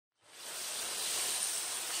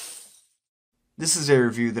This is a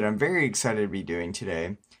review that I'm very excited to be doing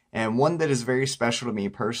today, and one that is very special to me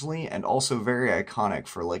personally and also very iconic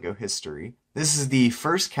for LEGO history. This is the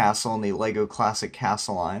first castle in the LEGO Classic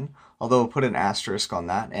Castle line, although I'll put an asterisk on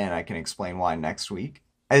that and I can explain why next week.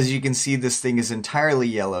 As you can see, this thing is entirely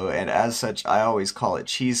yellow, and as such I always call it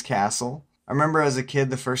Cheese Castle. I remember as a kid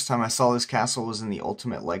the first time I saw this castle was in the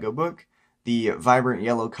Ultimate LEGO book. The vibrant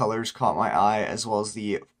yellow colors caught my eye, as well as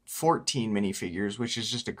the 14 minifigures, which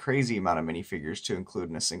is just a crazy amount of minifigures to include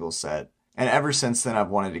in a single set. And ever since then I've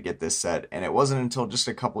wanted to get this set, and it wasn't until just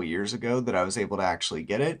a couple years ago that I was able to actually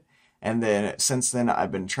get it. And then since then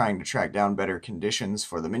I've been trying to track down better conditions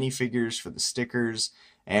for the minifigures, for the stickers,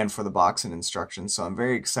 and for the box and instructions. So I'm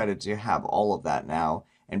very excited to have all of that now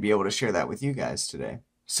and be able to share that with you guys today.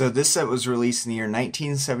 So this set was released in the year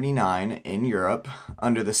 1979 in Europe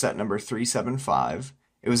under the set number 375.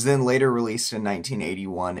 It was then later released in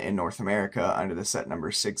 1981 in North America under the set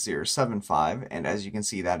number 6075, and as you can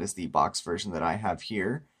see, that is the box version that I have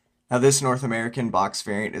here. Now this North American box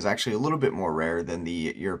variant is actually a little bit more rare than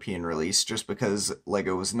the European release, just because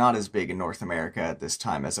LEGO was not as big in North America at this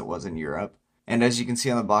time as it was in Europe. And as you can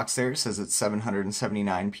see on the box there, it says it's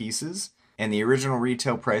 779 pieces, and the original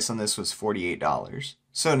retail price on this was $48.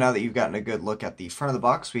 So now that you've gotten a good look at the front of the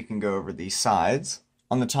box, we can go over the sides.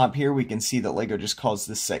 On the top here, we can see that LEGO just calls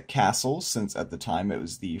this set Castle, since at the time it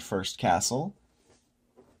was the first castle.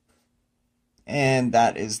 And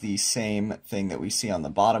that is the same thing that we see on the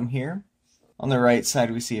bottom here. On the right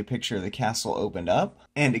side, we see a picture of the castle opened up,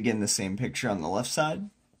 and again the same picture on the left side.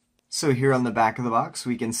 So here on the back of the box,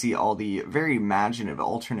 we can see all the very imaginative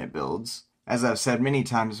alternate builds. As I've said many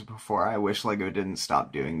times before, I wish LEGO didn't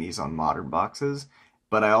stop doing these on modern boxes.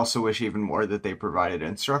 But I also wish even more that they provided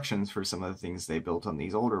instructions for some of the things they built on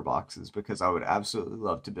these older boxes, because I would absolutely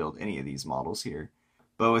love to build any of these models here.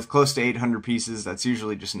 But with close to 800 pieces, that's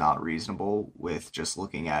usually just not reasonable with just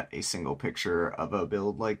looking at a single picture of a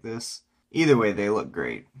build like this. Either way, they look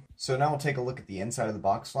great. So now we'll take a look at the inside of the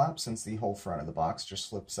box flap, since the whole front of the box just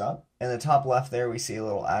flips up. In the top left there, we see a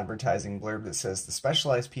little advertising blurb that says, "The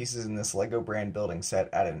specialized pieces in this LEGO brand building set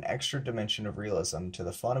add an extra dimension of realism to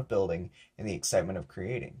the fun of building and the excitement of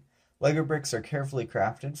creating. LEGO bricks are carefully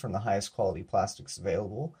crafted from the highest quality plastics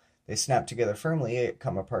available. They snap together firmly and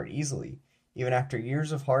come apart easily. Even after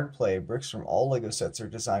years of hard play, bricks from all LEGO sets are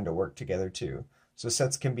designed to work together too, so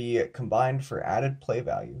sets can be combined for added play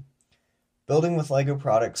value. Building with LEGO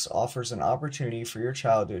products offers an opportunity for your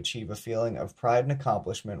child to achieve a feeling of pride and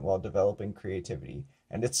accomplishment while developing creativity,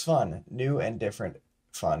 and it's fun, new and different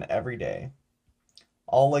fun every day.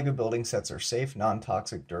 All LEGO building sets are safe,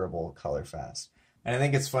 non-toxic, durable, color fast." And I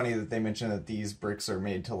think it's funny that they mention that these bricks are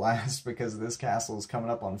made to last, because this castle is coming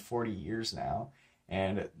up on 40 years now,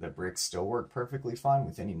 and the bricks still work perfectly fine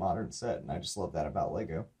with any modern set, and I just love that about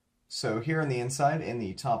LEGO. So here on the inside, in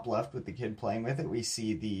the top left with the kid playing with it, we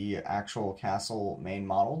see the actual castle main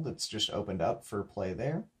model that's just opened up for play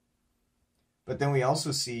there. But then we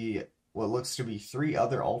also see what looks to be 3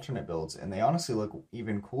 other alternate builds, and they honestly look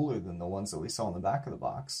even cooler than the ones that we saw in the back of the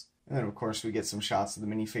box. And then of course we get some shots of the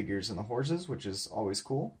minifigures and the horses, which is always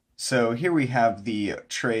cool. So here we have the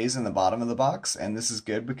trays in the bottom of the box, and this is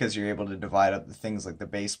good because you're able to divide up the things like the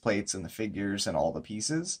base plates and the figures and all the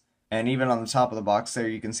pieces. And even on the top of the box there,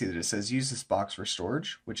 you can see that it says use this box for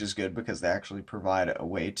storage, which is good because they actually provide a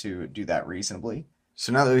way to do that reasonably.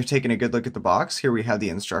 So now that we've taken a good look at the box, here we have the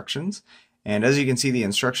instructions. And as you can see, the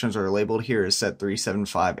instructions are labeled here as set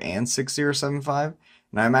 375 and 6075.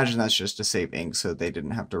 And I imagine that's just to save ink so that they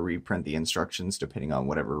didn't have to reprint the instructions depending on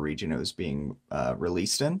whatever region it was being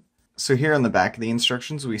released in. So here on the back of the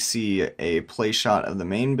instructions, we see a play shot of the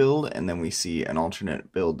main build, and then we see an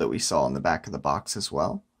alternate build that we saw on the back of the box as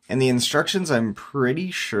well. And the instructions, I'm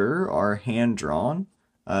pretty sure, are hand-drawn.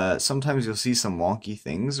 Sometimes you'll see some wonky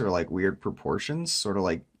things or like weird proportions, sort of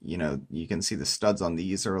like, you know, you can see the studs on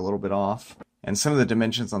these are a little bit off. And some of the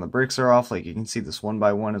dimensions on the bricks are off, like you can see this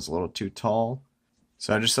 1x1 is a little too tall.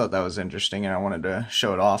 So I just thought that was interesting and I wanted to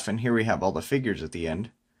show it off. And here we have all the figures at the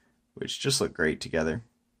end, which just look great together.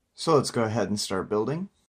 So let's go ahead and start building.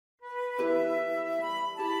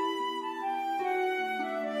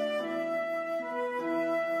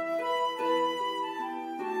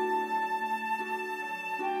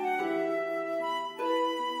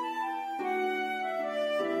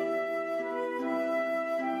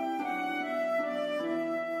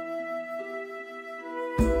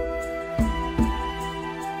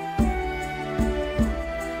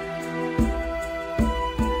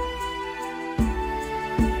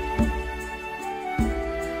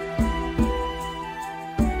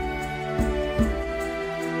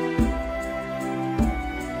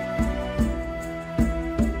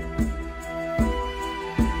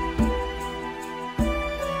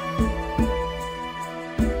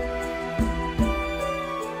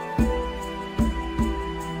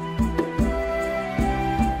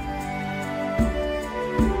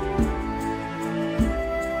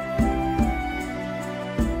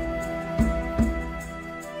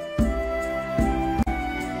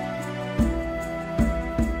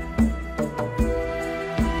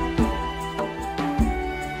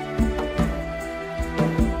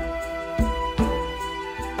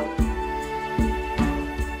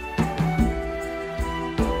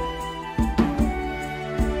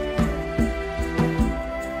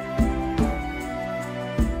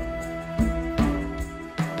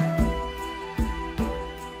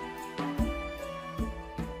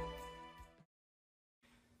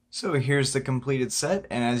 So here's the completed set,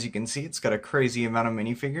 and as you can see, it's got a crazy amount of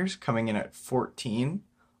minifigures coming in at 14,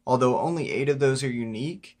 although only 8 of those are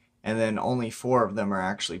unique, and then only 4 of them are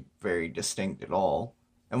actually very distinct at all.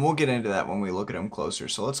 And we'll get into that when we look at them closer,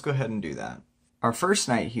 so let's go ahead and do that. Our first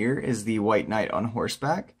knight here is the White Knight on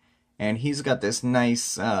horseback, and he's got this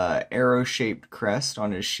nice arrow-shaped crest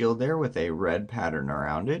on his shield there with a red pattern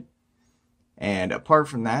around it. And apart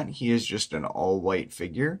from that, he is just an all-white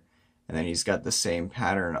figure. And then he's got the same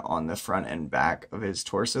pattern on the front and back of his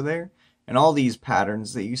torso there. And all these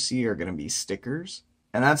patterns that you see are going to be stickers.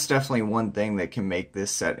 And that's definitely one thing that can make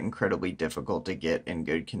this set incredibly difficult to get in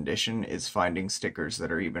good condition, is finding stickers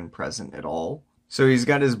that are even present at all. So he's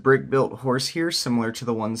got his brick-built horse here, similar to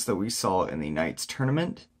the ones that we saw in the Knights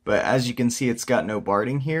tournament. But as you can see, it's got no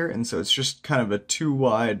barding here, and so it's just kind of a too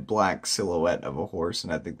wide black silhouette of a horse,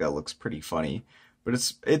 and I think that looks pretty funny. But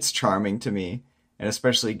it's charming to me. And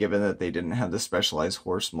especially given that they didn't have the specialized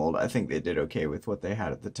horse mold, I think they did okay with what they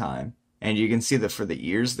had at the time. And you can see that for the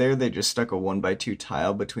ears there, they just stuck a 1x2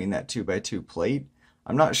 tile between that 2x2 plate.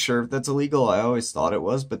 I'm not sure if that's illegal. I always thought it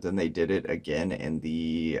was, but then they did it again in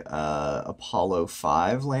the Apollo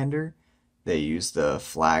 5 lander. They used the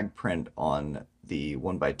flag print on the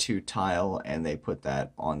 1x2 tile, and they put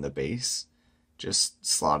that on the base, just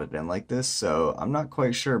slotted in like this. So I'm not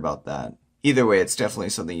quite sure about that. Either way, it's definitely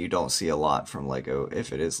something you don't see a lot from LEGO,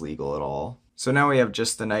 if it is legal at all. So now we have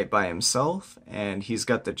just the knight by himself, and he's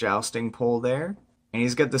got the jousting pole there. And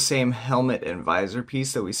he's got the same helmet and visor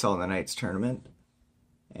piece that we saw in the Knights tournament.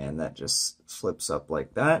 And that just flips up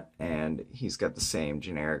like that, and he's got the same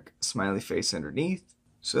generic smiley face underneath.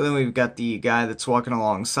 So then we've got the guy that's walking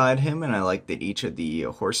alongside him, and I like that each of the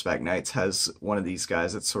horseback knights has one of these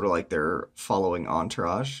guys that's sort of like their following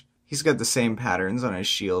entourage. He's got the same patterns on his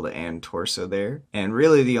shield and torso there, and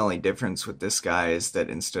really the only difference with this guy is that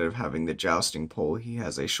instead of having the jousting pole, he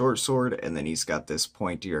has a short sword, and then he's got this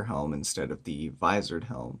pointier helm instead of the visored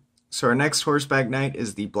helm. So our next horseback knight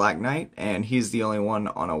is the Black Knight, and he's the only one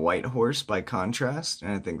on a white horse by contrast,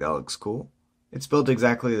 and I think that looks cool. It's built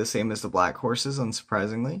exactly the same as the black horses,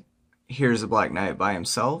 unsurprisingly. Here's the Black Knight by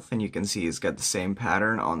himself, and you can see he's got the same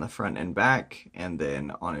pattern on the front and back, and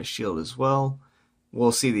then on his shield as well.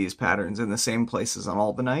 We'll see these patterns in the same places on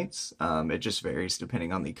all the knights. It just varies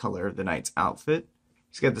depending on the color of the knight's outfit.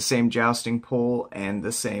 He's got the same jousting pole and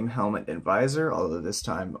the same helmet and visor, although this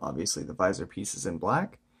time, obviously, the visor piece is in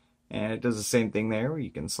black. And it does the same thing there, where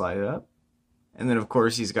you can slide it up. And then, of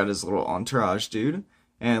course, he's got his little entourage dude.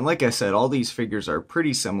 And like I said, all these figures are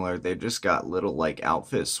pretty similar. They've just got little, like,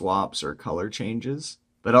 outfit swaps or color changes.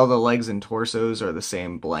 But all the legs and torsos are the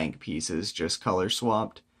same blank pieces, just color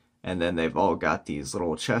swapped. And then they've all got these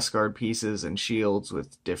little chest guard pieces and shields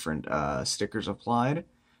with different stickers applied.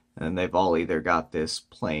 And then they've all either got this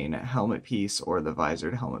plain helmet piece or the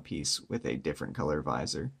visored helmet piece with a different color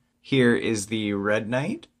visor. Here is the Red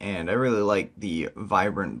Knight, and I really like the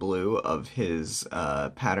vibrant blue of his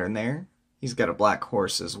pattern there. He's got a black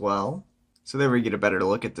horse as well. So there we get a better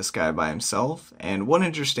look at this guy by himself. And one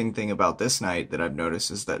interesting thing about this knight that I've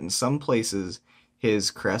noticed is that in some places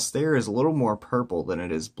his crest there is a little more purple than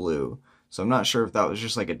it is blue. So I'm not sure if that was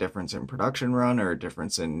just like a difference in production run or a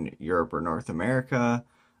difference in Europe or North America.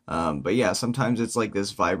 But yeah, sometimes it's like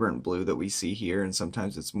this vibrant blue that we see here, and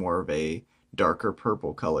sometimes it's more of a darker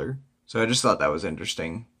purple color. So I just thought that was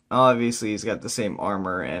interesting. Obviously he's got the same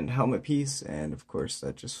armor and helmet piece, and of course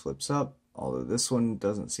that just flips up. Although this one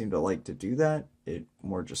doesn't seem to like to do that. It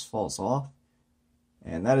more just falls off.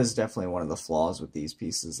 And that is definitely one of the flaws with these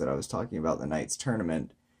pieces that I was talking about in the Knights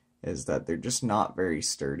tournament, is that they're just not very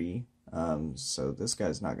sturdy. So this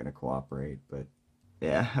guy's not going to cooperate, but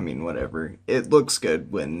yeah, I mean, whatever. It looks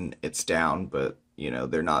good when it's down, but, you know,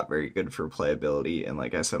 they're not very good for playability. And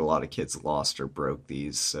like I said, a lot of kids lost or broke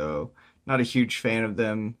these, so not a huge fan of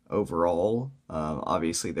them overall.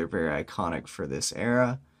 Obviously, they're very iconic for this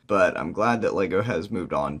era, but I'm glad that LEGO has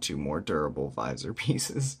moved on to more durable visor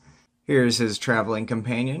pieces. Here's his traveling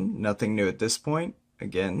companion, nothing new at this point.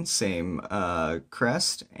 Again, same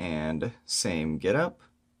crest and same getup,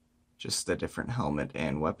 just the different helmet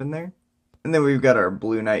and weapon there. And then we've got our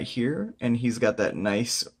Blue Knight here, and he's got that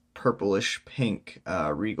nice purplish pink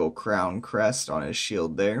regal crown crest on his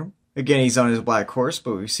shield there. Again, he's on his black horse,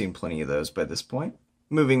 but we've seen plenty of those by this point.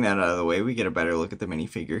 Moving that out of the way, we get a better look at the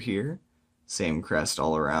minifigure here. Same crest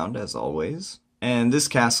all around, as always. And this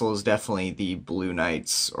castle is definitely the Blue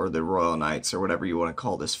Knights, or the Royal Knights, or whatever you want to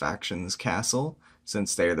call this faction's castle,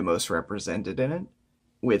 since they are the most represented in it,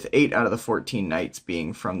 with 8 out of the 14 knights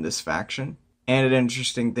being from this faction. And an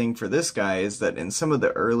interesting thing for this guy is that in some of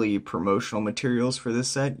the early promotional materials for this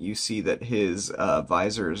set, you see that his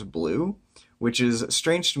visor is blue, which is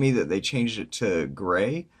strange to me that they changed it to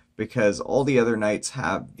gray, because all the other knights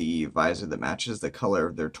have the visor that matches the color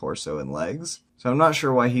of their torso and legs. So I'm not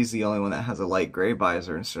sure why he's the only one that has a light gray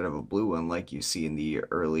visor instead of a blue one like you see in the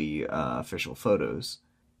early official photos.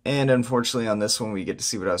 And unfortunately on this one we get to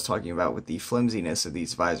see what I was talking about with the flimsiness of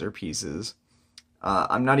these visor pieces.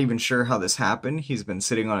 I'm not even sure how this happened. He's been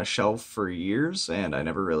sitting on a shelf for years and I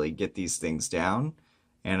never really get these things down.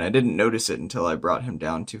 And I didn't notice it until I brought him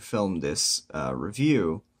down to film this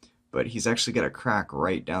review, but he's actually got a crack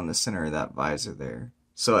right down the center of that visor there.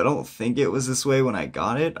 So I don't think it was this way when I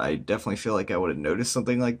got it. I definitely feel like I would have noticed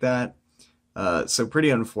something like that. So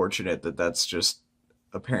pretty unfortunate that that's just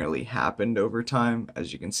apparently happened over time.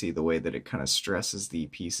 As you can see, the way that it kind of stresses the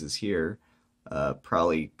pieces here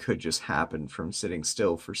probably could just happen from sitting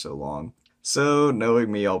still for so long. So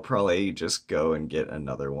knowing me, I'll probably just go and get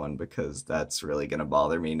another one because that's really going to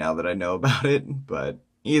bother me now that I know about it. But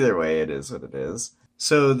either way, it is what it is.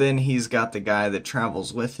 So then he's got the guy that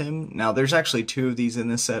travels with him. Now there's actually two of these in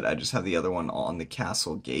this set. I just have the other one on the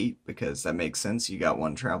castle gate because that makes sense. You got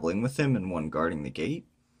one traveling with him and one guarding the gate.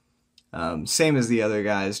 Same as the other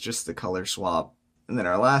guys, just the color swap. And then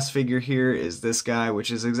our last figure here is this guy,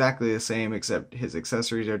 which is exactly the same, except his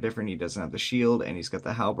accessories are different. He doesn't have the shield, and he's got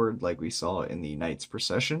the halberd like we saw in the Knights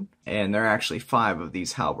Procession. And there are actually 5 of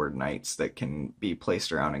these halberd knights that can be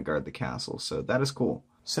placed around and guard the castle, so that is cool.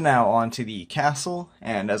 So now on to the castle,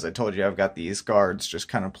 and as I told you, I've got these guards just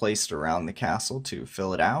kind of placed around the castle to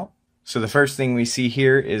fill it out. So the first thing we see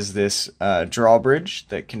here is this drawbridge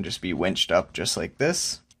that can just be winched up just like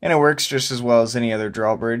this. And it works just as well as any other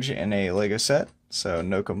drawbridge in a LEGO set. So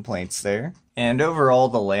no complaints there. And overall,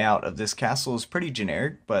 the layout of this castle is pretty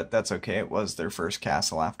generic, but that's okay. It was their first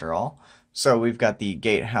castle after all. So we've got the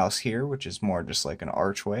gatehouse here, which is more just like an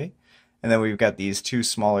archway. And then we've got these 2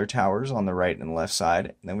 smaller towers on the right and left side.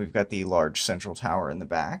 And then we've got the large central tower in the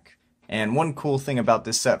back. And one cool thing about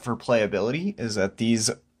this set for playability is that these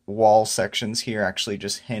wall sections here actually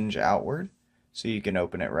just hinge outward. So you can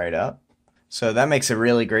open it right up. So that makes it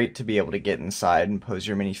really great to be able to get inside and pose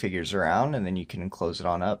your minifigures around, and then you can close it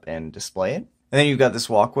on up and display it. And then you've got this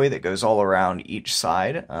walkway that goes all around each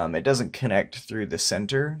side. It doesn't connect through the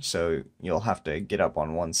center, so you'll have to get up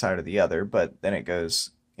on one side or the other, but then it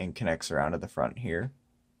goes and connects around to the front here.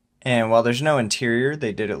 And while there's no interior,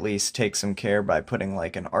 they did at least take some care by putting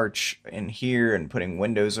like an arch in here and putting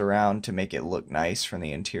windows around to make it look nice from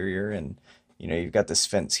the interior. And you know, you've got this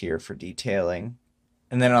fence here for detailing.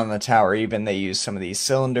 And then on the tower even, they use some of these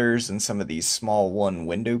cylinders and some of these small one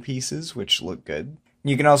window pieces, which look good.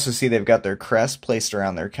 You can also see they've got their crest placed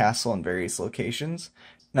around their castle in various locations.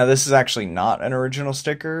 Now this is actually not an original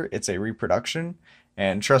sticker, it's a reproduction.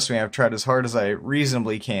 And trust me, I've tried as hard as I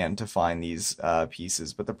reasonably can to find these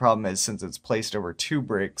pieces. But the problem is, since it's placed over 2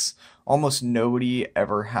 bricks, almost nobody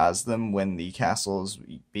ever has them when the castle is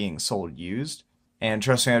being sold used. And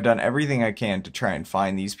trust me, I've done everything I can to try and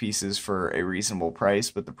find these pieces for a reasonable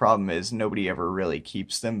price, but the problem is nobody ever really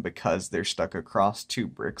keeps them because they're stuck across 2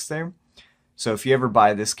 bricks there. So if you ever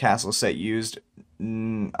buy this castle set used,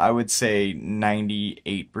 I would say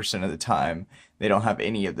 98% of the time they don't have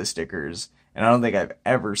any of the stickers. And I don't think I've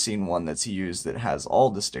ever seen one that's used that has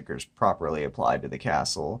all the stickers properly applied to the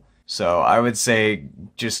castle. So I would say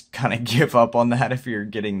just kind of give up on that if you're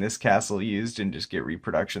getting this castle used and just get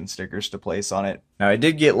reproduction stickers to place on it. Now I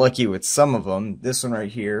did get lucky with some of them. This one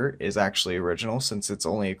right here is actually original since it's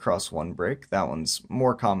only across 1 brick. That one's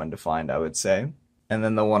more common to find, I would say. And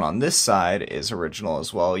then the one on this side is original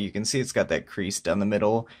as well. You can see it's got that crease down the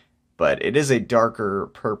middle, but it is a darker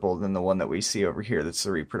purple than the one that we see over here that's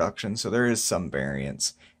the reproduction, so there is some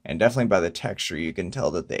variance. And definitely by the texture, you can tell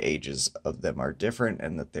that the ages of them are different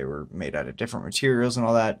and that they were made out of different materials and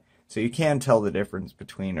all that. So you can tell the difference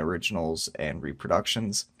between originals and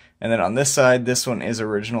reproductions. And then on this side, this one is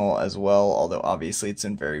original as well, although obviously it's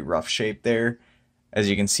in very rough shape there. As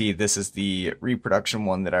you can see, this is the reproduction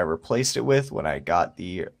one that I replaced it with when I got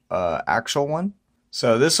the actual one.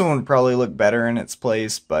 So this one would probably look better in its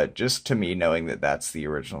place, but just to me, knowing that that's the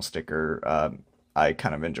original sticker, I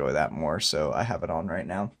kind of enjoy that more, so I have it on right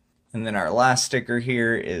now. And then our last sticker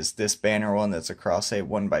here is this banner one that's across a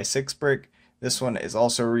 1x6 brick. This one is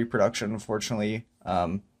also a reproduction, unfortunately.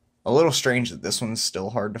 A little strange that this one's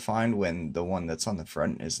still hard to find when the one that's on the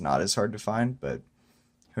front is not as hard to find, but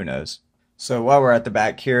who knows. So while we're at the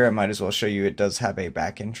back here, I might as well show you it does have a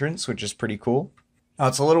back entrance, which is pretty cool. Now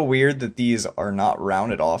it's a little weird that these are not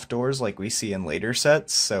rounded off doors like we see in later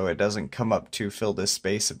sets, so it doesn't come up to fill this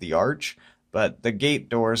space of the arch. But the gate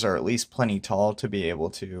doors are at least plenty tall to be able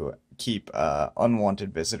to keep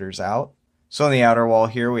unwanted visitors out. So on the outer wall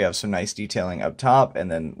here, we have some nice detailing up top,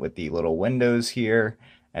 and then with the little windows here,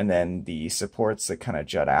 and then the supports that kind of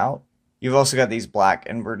jut out. You've also got these black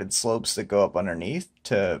inverted slopes that go up underneath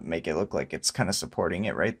to make it look like it's kind of supporting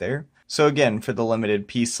it right there. So again, for the limited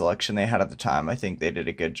piece selection they had at the time, I think they did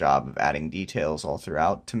a good job of adding details all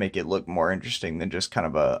throughout to make it look more interesting than just kind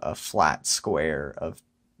of a flat square of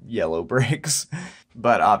yellow bricks.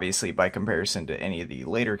 But obviously, by comparison to any of the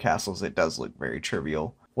later castles, it does look very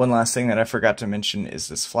trivial. One last thing that I forgot to mention is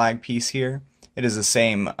this flag piece here. It is the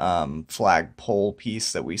same flag pole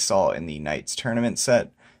piece that we saw in the Knights Tournament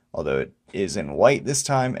set, although it is in white this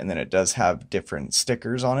time, and then it does have different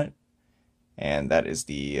stickers on it. And that is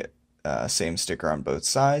the same sticker on both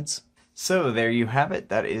sides. So there you have it.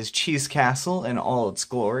 That is Cheese Castle in all its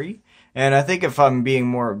glory. And I think if I'm being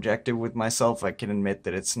more objective with myself, I can admit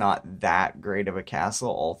that it's not that great of a castle,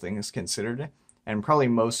 all things considered. And probably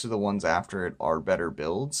most of the ones after it are better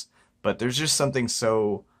builds. But there's just something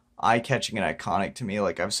so eye-catching and iconic to me,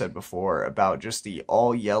 like I've said before, about just the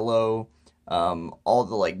all yellow, all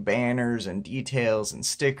the like banners and details and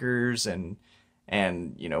stickers and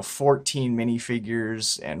you know 14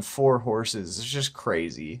 minifigures and 4 horses. It's just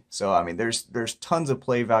crazy. So I mean there's tons of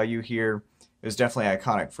play value here. It was definitely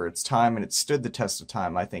iconic for its time, and it stood the test of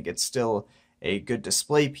time. I think it's still a good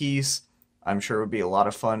display piece. I'm sure it would be a lot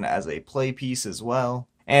of fun as a play piece as well,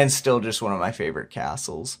 and still just one of my favorite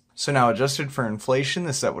castles. So now, adjusted for inflation,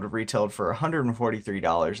 the set would have retailed for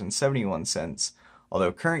 $143.71,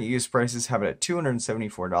 although current used prices have it at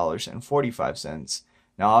 $274.45.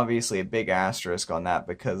 Now, obviously, a big asterisk on that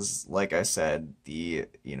because, like I said, the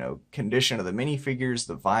condition of the minifigures,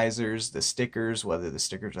 the visors, the stickers, whether the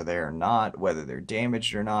stickers are there or not, whether they're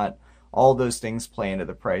damaged or not, all those things play into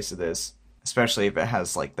the price of this, especially if it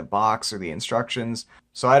has like the box or the instructions.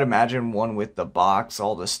 So I'd imagine one with the box,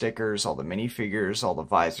 all the stickers, all the minifigures, all the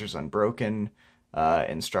visors unbroken,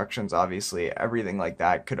 instructions, obviously, everything like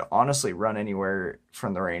that could honestly run anywhere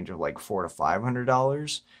from the range of like $400 to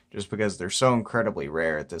 $500, just because they're so incredibly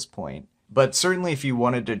rare at this point. But certainly if you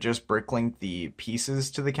wanted to just bricklink the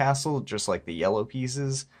pieces to the castle, just like the yellow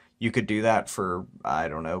pieces, you could do that for, I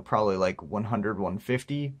don't know, probably like $100,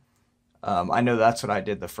 $150. I know that's what I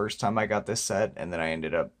did the first time I got this set, and then I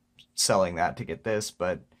ended up selling that to get this,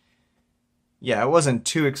 but yeah, it wasn't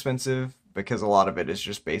too expensive because a lot of it is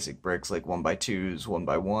just basic bricks like 1x2s,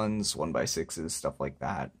 1x1s, 1x6s, stuff like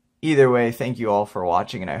that. Either way, thank you all for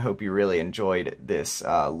watching, and I hope you really enjoyed this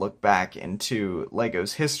look back into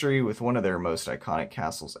LEGO's history with one of their most iconic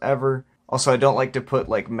castles ever. Also, I don't like to put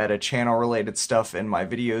like meta channel related stuff in my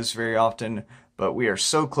videos very often, but we are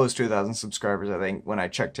so close to 1,000 subscribers. I think when I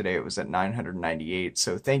checked today it was at 998,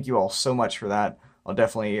 so thank you all so much for that. I'll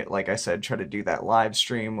definitely, like I said, try to do that live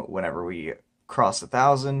stream whenever we cross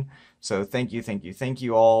 1,000. So thank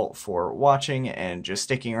you all for watching and just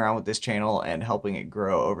sticking around with this channel and helping it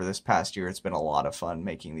grow over this past year. It's been a lot of fun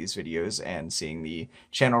making these videos and seeing the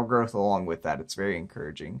channel growth along with that. It's very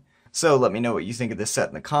encouraging. So let me know what you think of this set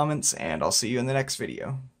in the comments, and I'll see you in the next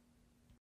video.